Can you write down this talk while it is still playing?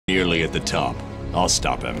at the top. I'll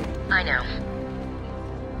stop him. I know.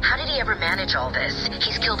 How did he ever manage all this?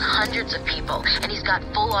 He's killed hundreds of people, and he's got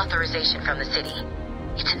full authorization from the city.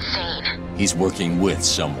 It's insane. He's working with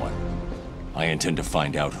someone. I intend to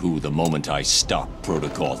find out who the moment I stop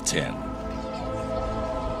Protocol 10.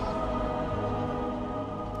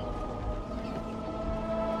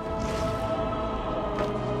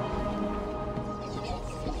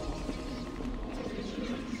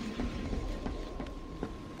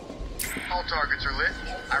 All targets are lit.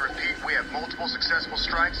 I repeat, we have multiple successful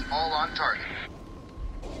strikes, all on target.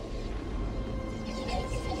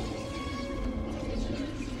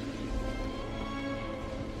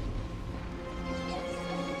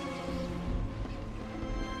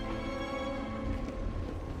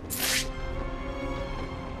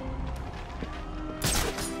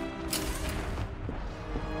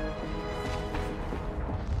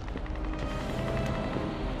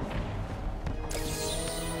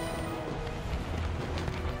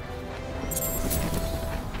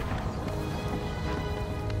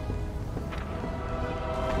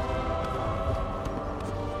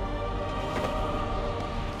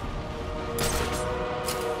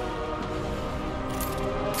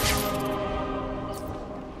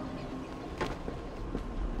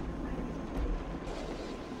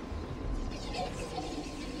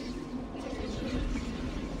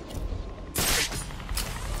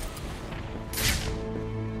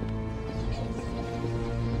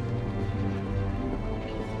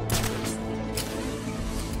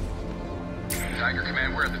 Tiger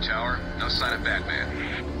Command, we're at the tower. No sign of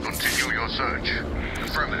Batman. Continue your search.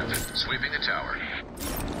 Affirmative. Sweeping the tower.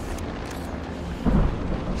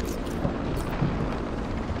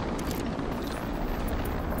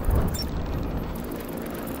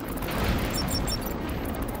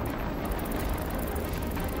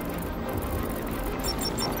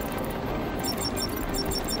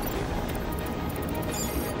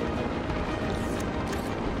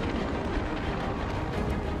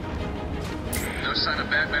 No sign of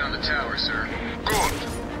Batman on the tower, sir. Good.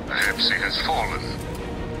 Perhaps he has fallen.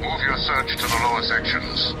 Move your search to the lower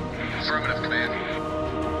sections. Affirmative, Command.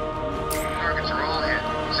 Targets are all hit.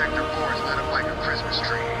 Sector 4 is lit up like a Christmas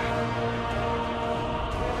tree.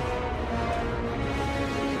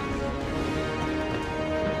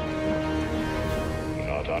 Do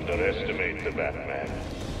not underestimate the Batman.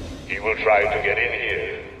 He will try to get in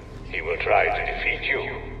here. He will try to defeat you.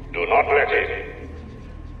 Do not let him.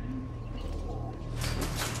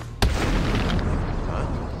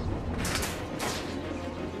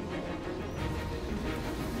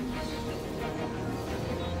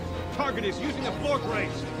 Target is using a floor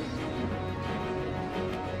brace.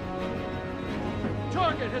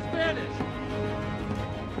 Target has vanished.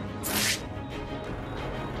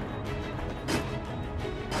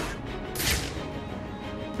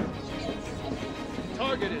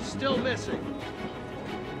 Target is still missing.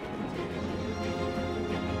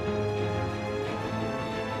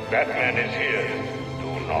 Batman is here.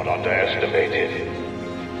 Do not underestimate him.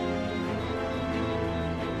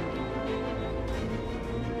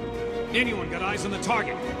 Anyone got eyes on the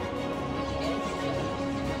target?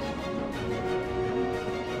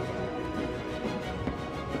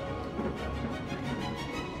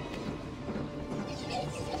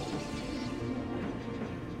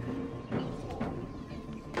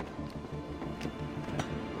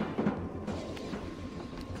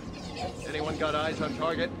 Anyone got eyes on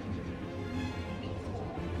target?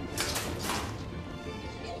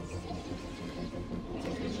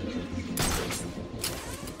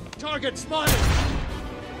 Target spotted!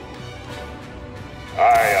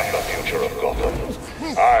 I am the future of Gotham.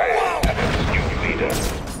 I am its new leader.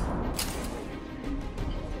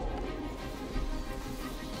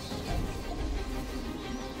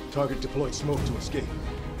 Target deployed smoke to escape.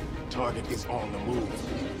 Target is on the move.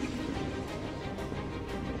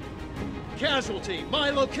 Casualty, my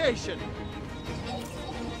location!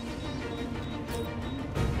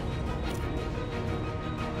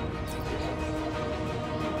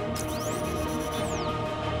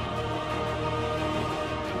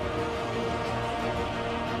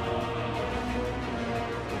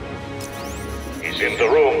 He's in the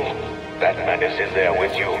room. Batman is in there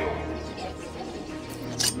with you.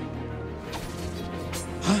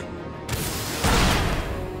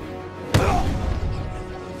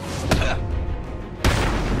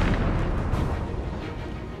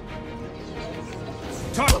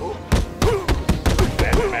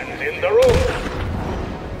 Batman's in the room.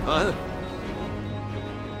 Huh?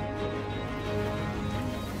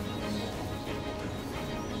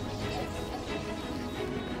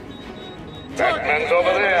 Batman's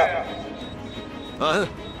over there. Huh?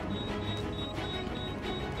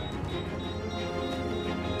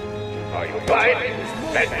 Are you fine?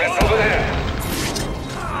 Batman's over there!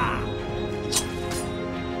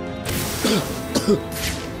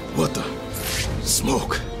 What the?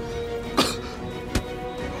 Smoke.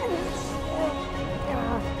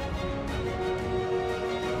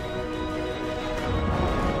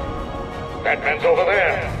 Batman's over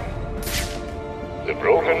there! The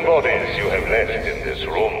broken bodies you have left in this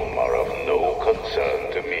room are of no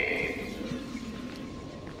concern to me.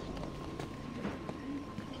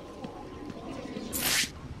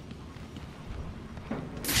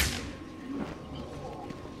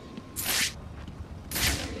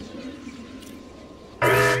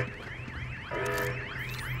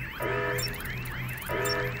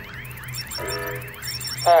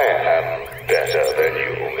 I am better than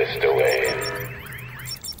you, Mr. Wayne.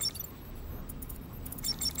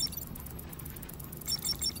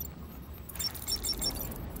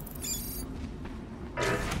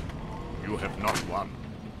 You have not won.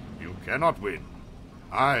 You cannot win.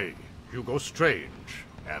 I, Hugo Strange,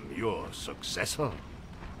 am your successor.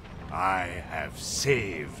 I have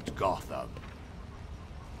saved Gotham.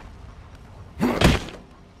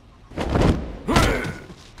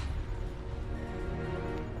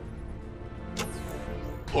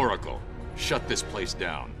 Oracle, shut this place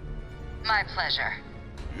down. My pleasure.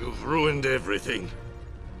 You've ruined everything.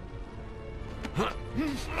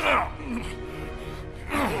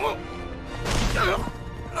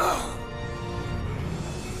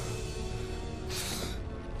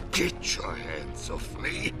 Get your hands off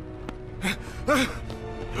me.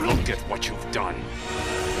 Look at what you've done.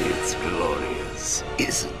 It's glorious,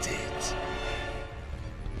 isn't it?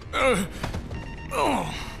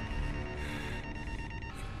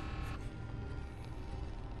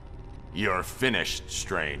 You're finished,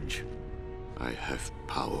 Strange. I have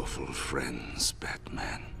powerful friends,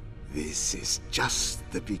 Batman. This is just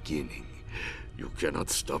the beginning. You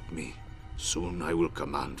cannot stop me. Soon I will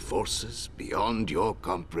command forces beyond your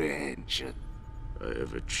comprehension. I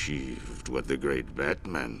have achieved what the great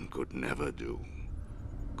Batman could never do.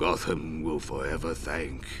 Gotham will forever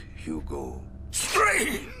thank Hugo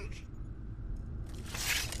Strange!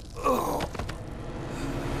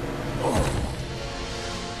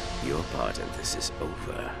 Your part in this is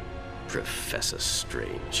over, Professor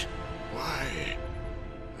Strange. Why?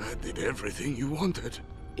 I did everything you wanted.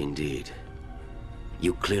 Indeed.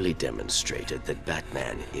 You clearly demonstrated that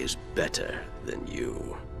Batman is better than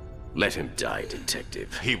you. Let him die,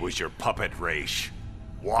 Detective. He was your puppet, Raish.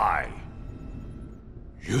 Why?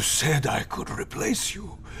 You said I could replace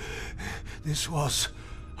you. This was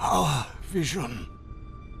our vision.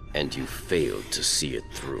 And you failed to see it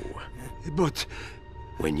through. But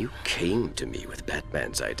when you came to me with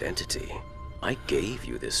Batman's identity, I gave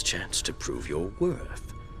you this chance to prove your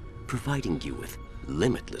worth, providing you with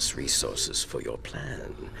limitless resources for your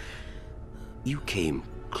plan. You came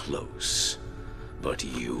close, but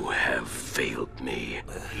you have failed me.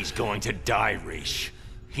 He's going to die, Raish.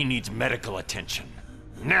 He needs medical attention.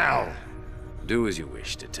 Now! Do as you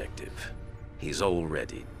wish, Detective. He's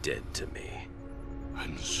already dead to me.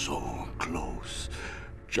 I'm so close.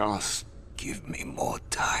 Just give me more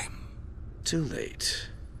time. Too late.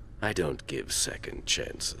 I don't give second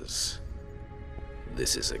chances.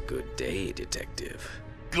 This is a good day, Detective.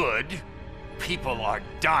 Good? People are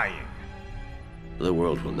dying. The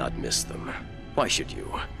world will not miss them. Why should you?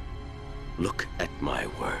 Look at my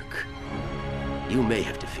work. You may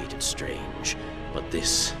have defeated Strange, but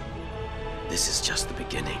this is just the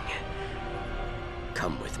beginning.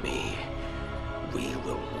 Come with me. We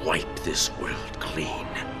will wipe this world clean.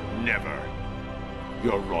 Never.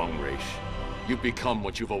 You're wrong, Raish. You've become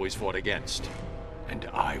what you've always fought against. And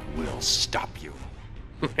I will stop you.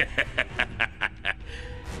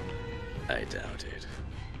 I doubt it.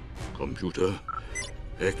 Computer,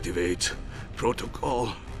 activate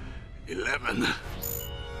Protocol 11.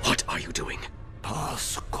 What are you doing?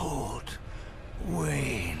 Passcode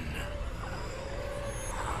Wayne.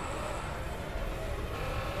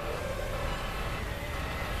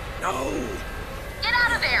 No! Get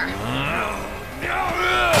out of there!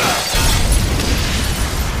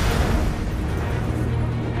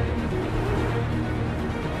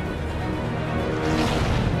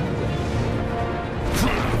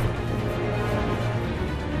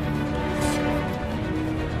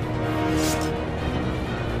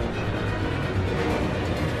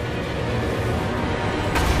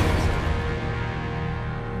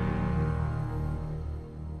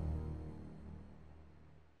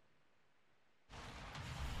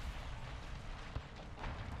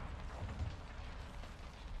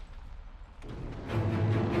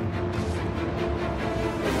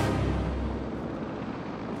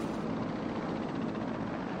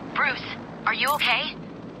 Bruce, are you okay?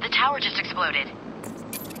 The tower just exploded.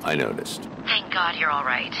 I noticed. Thank God you're all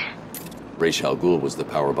right. Ra's al Ghul was the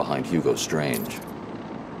power behind Hugo Strange.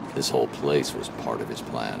 This whole place was part of his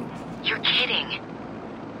plan. You're kidding.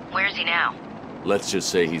 Where is he now? Let's just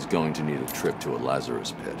say he's going to need a trip to a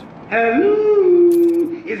Lazarus pit.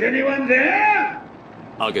 Hello? Is anyone there?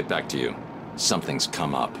 I'll get back to you. Something's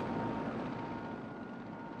come up.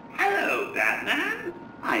 Hello, Batman.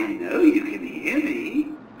 I know you can hear me.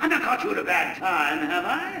 I've not caught you at a bad time, have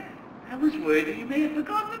I? I was worried that you may have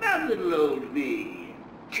forgotten about little old me.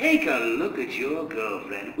 Take a look at your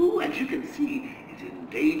girlfriend, who, as you can see, is in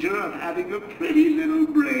danger of having her pretty little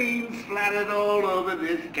brains splattered all over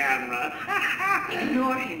this camera.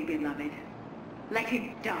 Ignore him, beloved. Let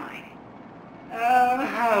him die. Oh,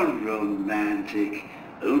 how romantic.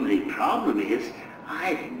 Only problem is,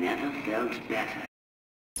 I've never felt better.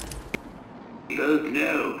 You both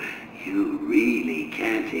know you really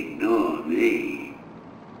can't ignore me,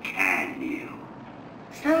 can you?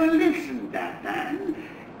 So listen, Batman.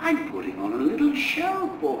 I'm putting on a little show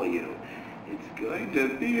for you. It's going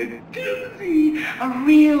to be a doozy, a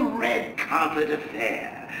real red carpet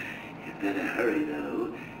affair. You better hurry,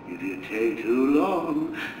 though. If you take too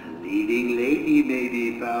long, the leading lady may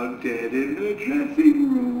be found dead in her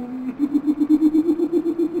dressing room.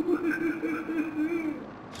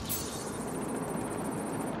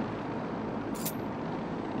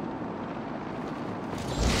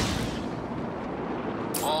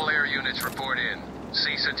 All air units report in.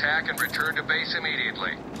 Cease attack and return to base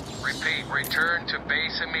immediately. Repeat, return to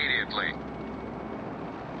base immediately.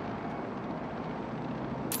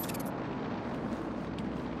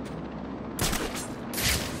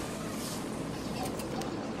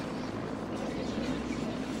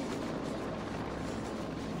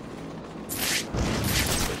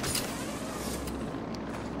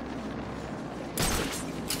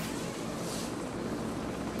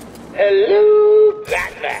 Hello,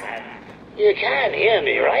 Batman. You can hear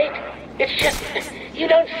me, right? It's just, you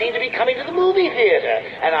don't seem to be coming to the movie theater,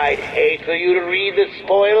 and I'd hate for you to read the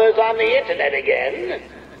spoilers on the internet again.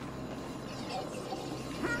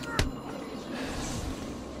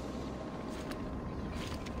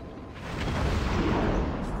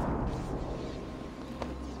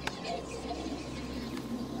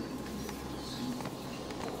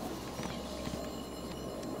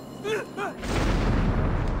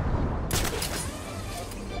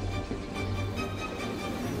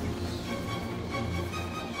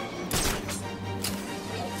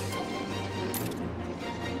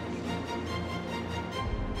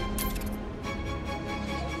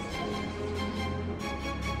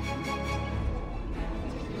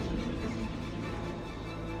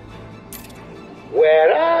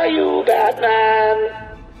 Where are you, Batman?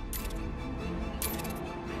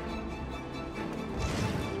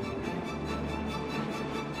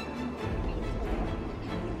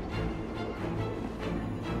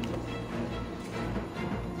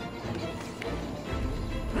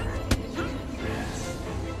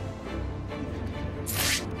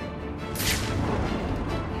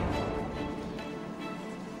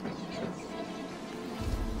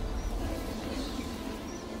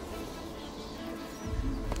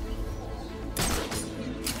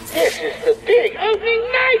 This is the big opening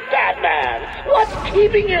night, Batman! What's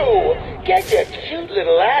keeping you? Get your cute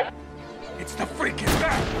little ass... It's the freaking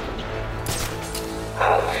bat!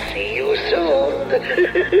 I'll see you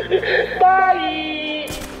soon. Bye!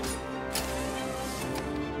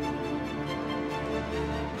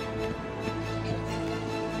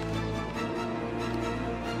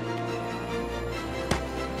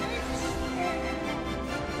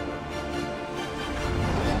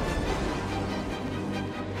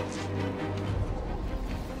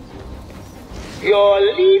 Your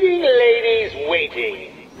leading lady's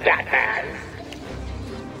waiting, Batman.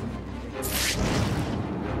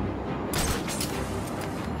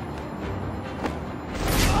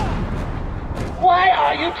 Why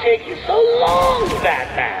are you taking so long,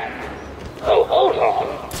 Batman? Oh, hold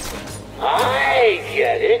on. I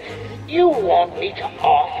get it. You want me to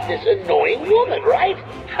off this annoying woman, right?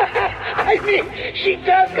 I mean, she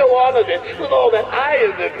does go on a bit with all that I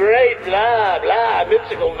am the great blah blah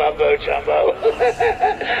mythical mumbo jumbo.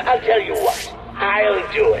 I'll tell you what, I'll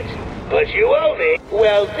do it. But you owe me.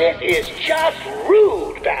 Well, this is just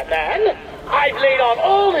rude, Batman. I've laid on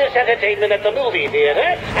all this entertainment at the movie theater,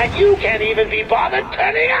 and you can't even be bothered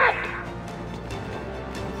turning up.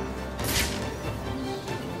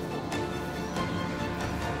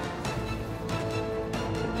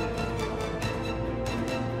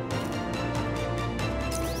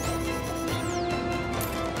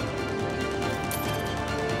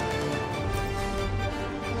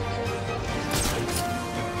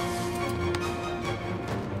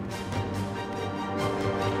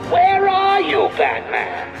 you,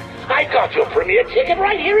 Batman? I got your premiere ticket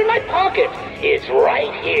right here in my pocket. It's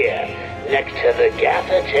right here, next to the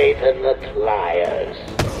gaffer tape and the pliers.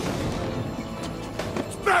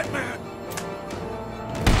 It's Batman!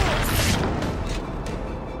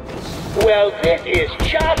 Well, this is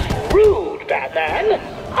just rude, Batman.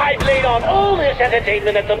 I've laid on all this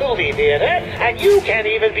entertainment at the movie theater, and you can't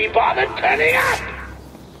even be bothered turning up!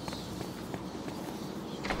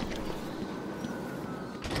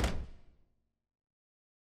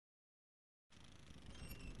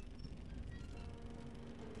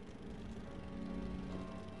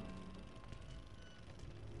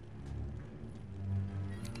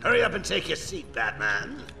 Hurry up and take your seat,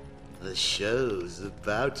 Batman. The show's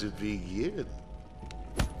about to begin.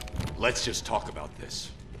 Let's just talk about this.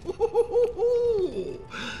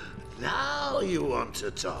 Now you want to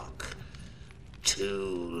talk.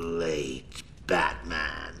 Too late,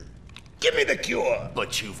 Batman. Give me the cure!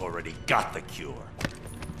 But you've already got the cure.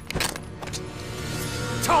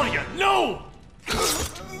 Talia, no!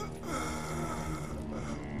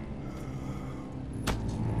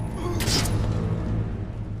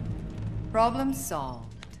 Problem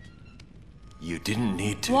solved. You didn't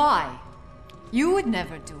need to. Why? You would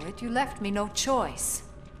never do it. You left me no choice.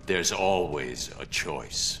 There's always a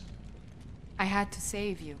choice. I had to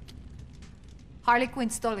save you. Harley Quinn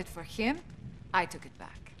stole it for him. I took it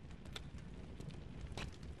back.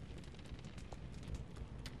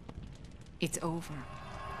 It's over.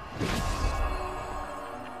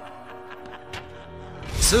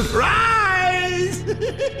 Surprise!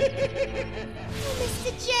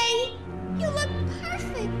 Mr. J, you look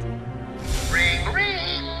perfect. Ring,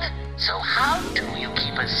 ring! So how do you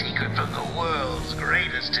keep a secret from the world's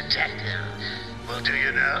greatest detective? Well, do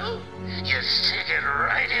you know? You stick it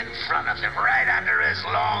right in front of him, right under his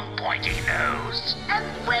long, pointy nose, and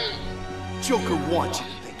wait. Joker wants you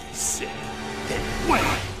to think he's sick. Then wait!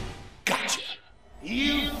 Gotcha!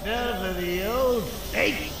 You fell for the old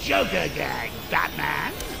fake Joker gang,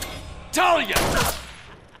 Batman. Talia!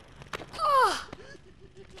 Oh.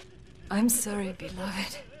 I'm sorry,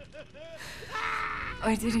 beloved.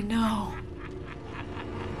 I didn't know.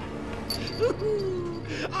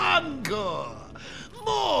 Encore!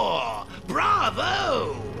 More!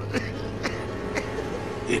 Bravo!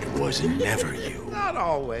 It was never you. Not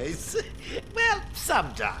always. Well,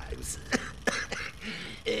 sometimes.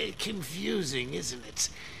 Confusing, isn't it?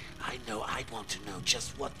 I know I'd want to know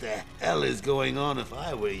just what the hell is going on if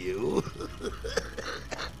I were you.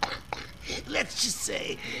 Let's just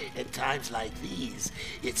say, at times like these,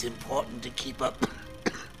 it's important to keep up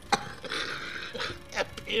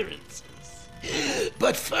appearances.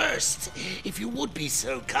 But first, if you would be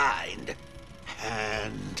so kind,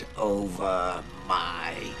 hand over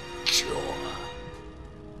my cure.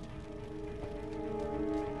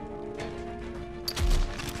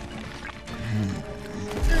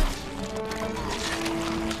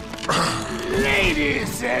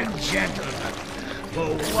 Ladies and gentlemen,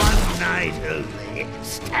 for one night only,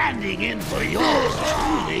 standing in for yours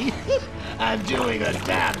truly, and doing a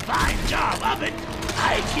damn fine job of it,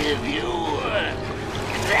 I give you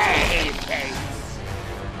Clayface.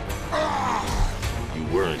 You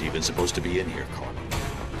weren't even supposed to be in here, Carl.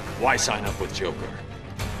 Why sign up with Joker?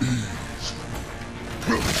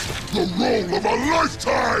 The role of a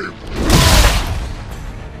lifetime!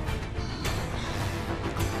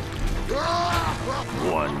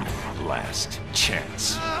 One last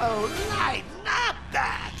chance. Oh, lighten up,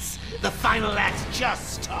 that's the final act's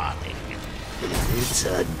just starting. It's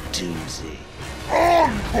a doozy.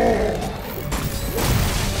 Encore!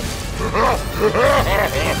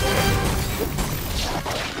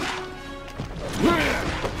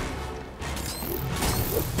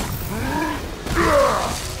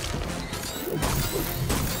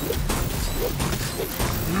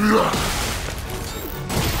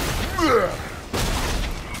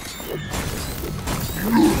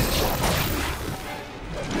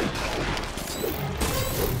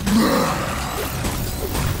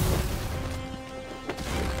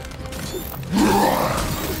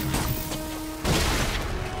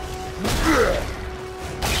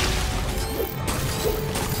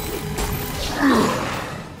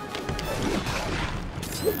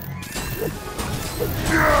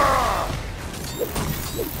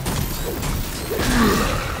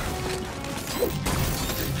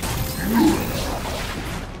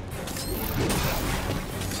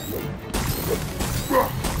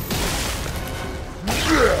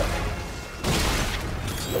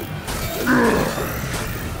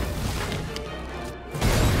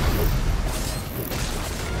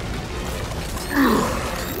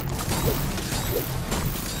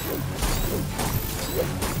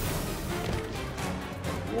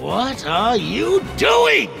 What are you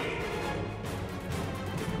doing?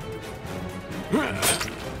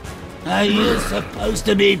 Are you supposed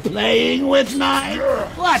to be playing with knives?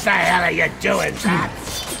 What the hell are you doing, Pat?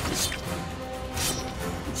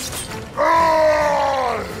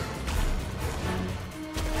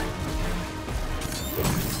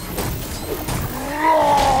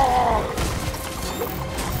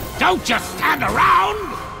 Don't just stand around!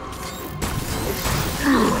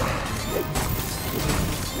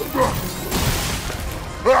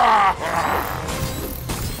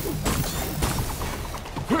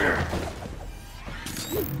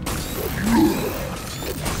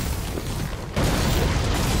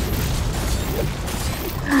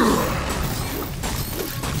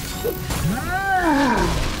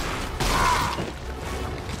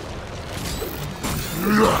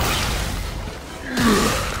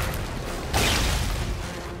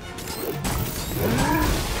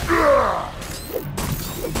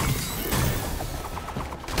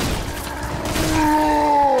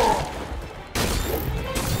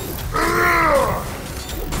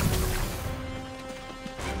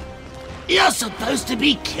 You're supposed to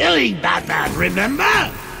be killing Batman, remember?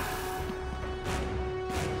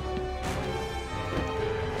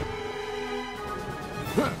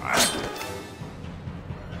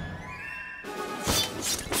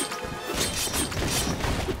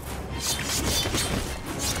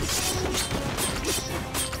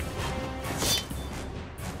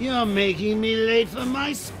 You're making me late for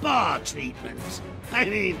my spa treatment. I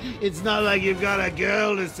mean, it's not like you've got a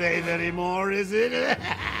girl to save anymore, is it?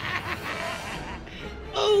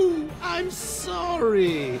 Oh, I'm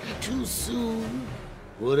sorry. Too soon?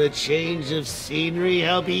 Would a change of scenery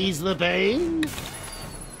help ease the pain?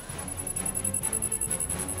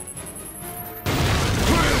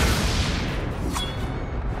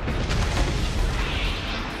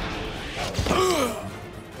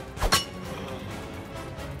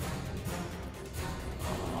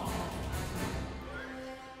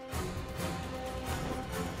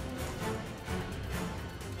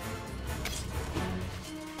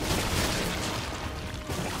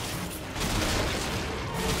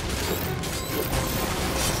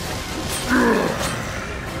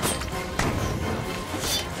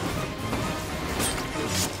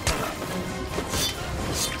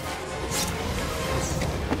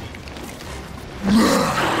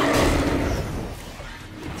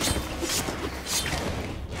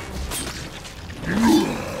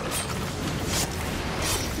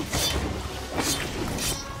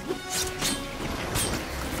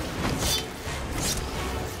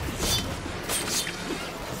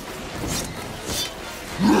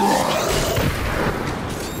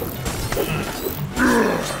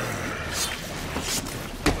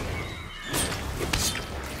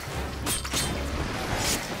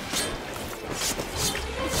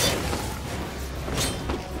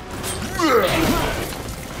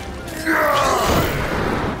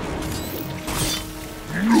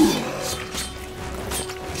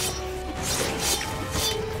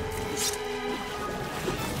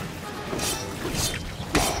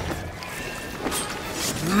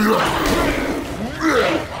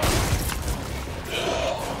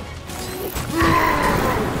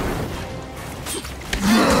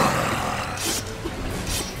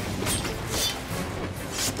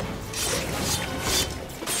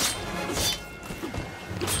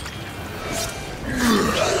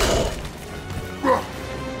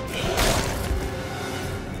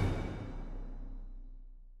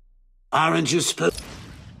 Aren't you supposed...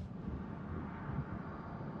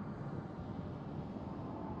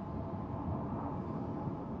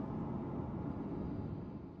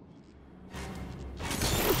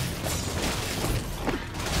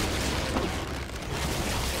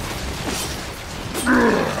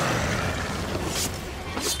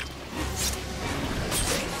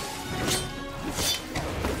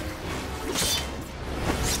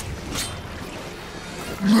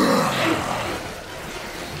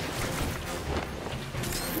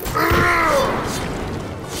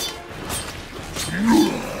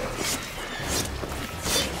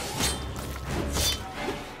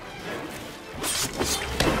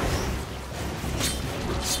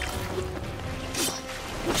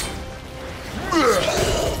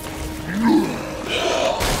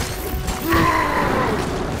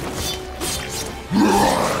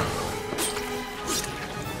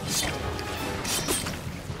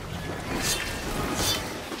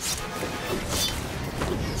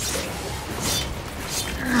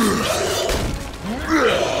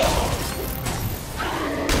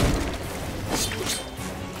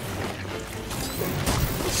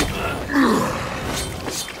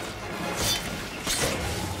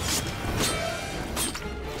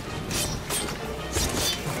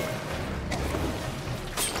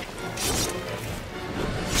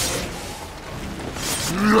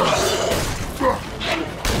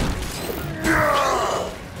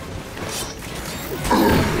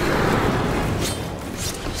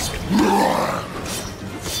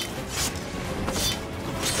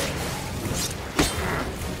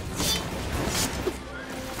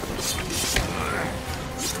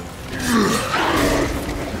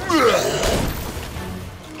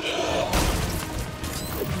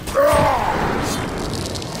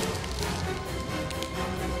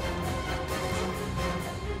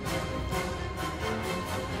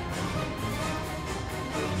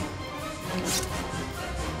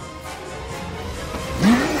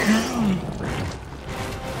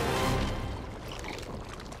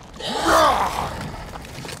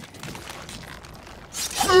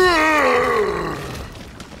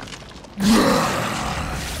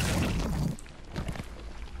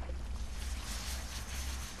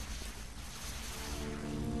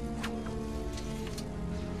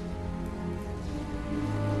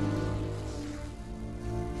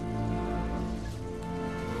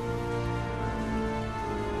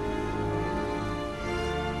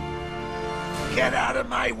 Get out of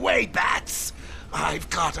my way, bats! I've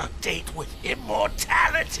got a date with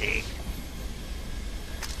immortality!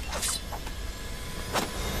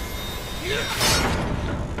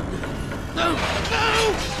 No!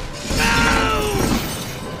 No! No!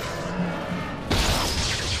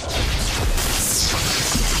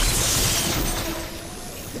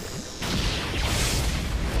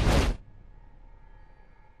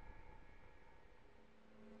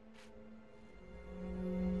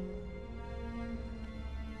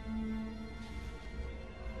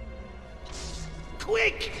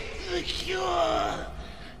 Quick! The cure!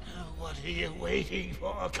 What are you waiting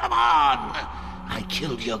for? Come on! I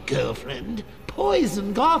killed your girlfriend,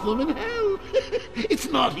 poisoned Gotham and hell. It's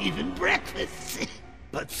not even breakfast.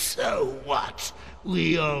 But so what?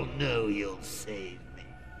 We all know you'll save me.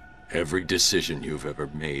 Every decision you've ever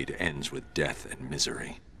made ends with death and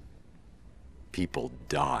misery. People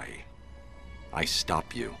die. I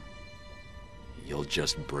stop you. You'll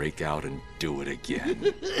just break out and do it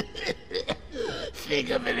again. Think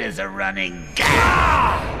of it as a running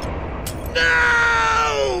gag!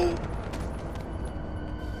 No!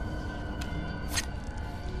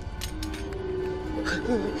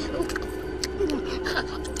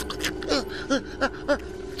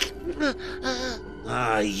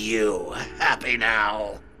 Are you happy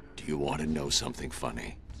now? Do you want to know something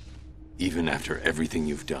funny? Even after everything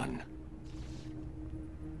you've done,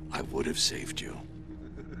 I would have saved you.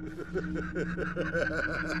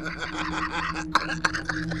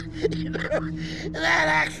 You know, that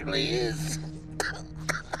actually is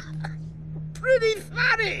pretty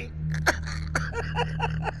funny.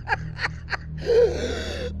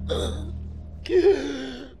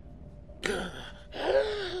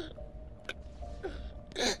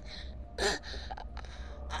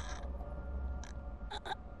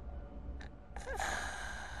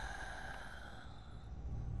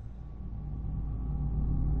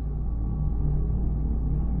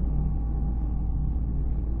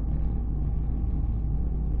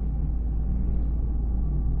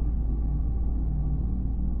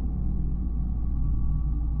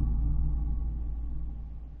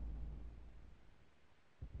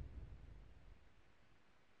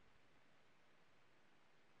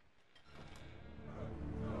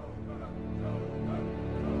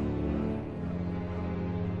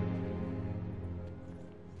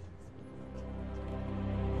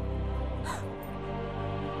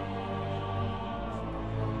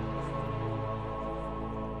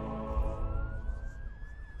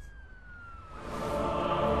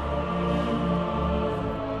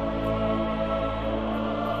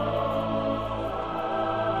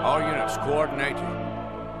 All units coordinated.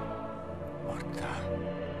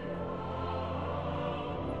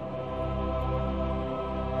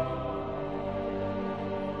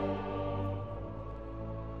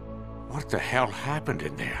 What the hell happened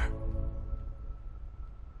in there?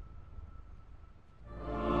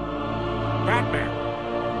 Batman!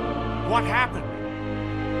 What happened?